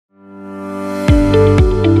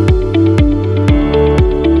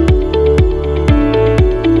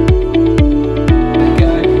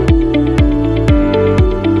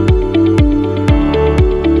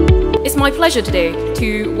pleasure today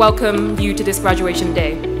to welcome you to this graduation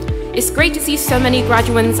day. It's great to see so many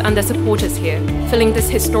graduates and their supporters here, filling this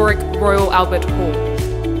historic Royal Albert Hall.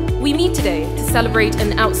 We meet today to celebrate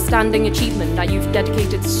an outstanding achievement that you've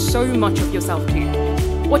dedicated so much of yourself to.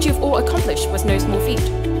 What you've all accomplished was no small feat.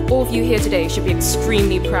 All of you here today should be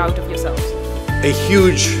extremely proud of yourselves. A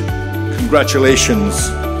huge congratulations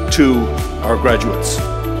to our graduates.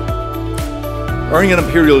 Earning an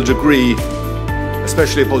Imperial degree,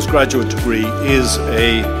 especially a postgraduate degree, is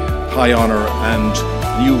a high honour, and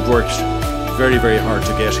you've worked very, very hard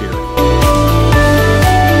to get here.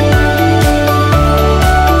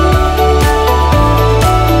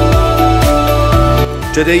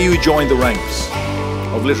 Today you join the ranks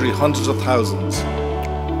of literally hundreds of thousands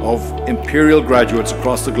of Imperial graduates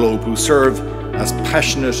across the globe who serve as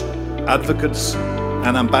passionate advocates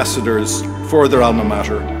and ambassadors for their alma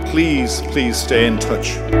mater. Please, please stay in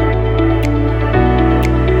touch.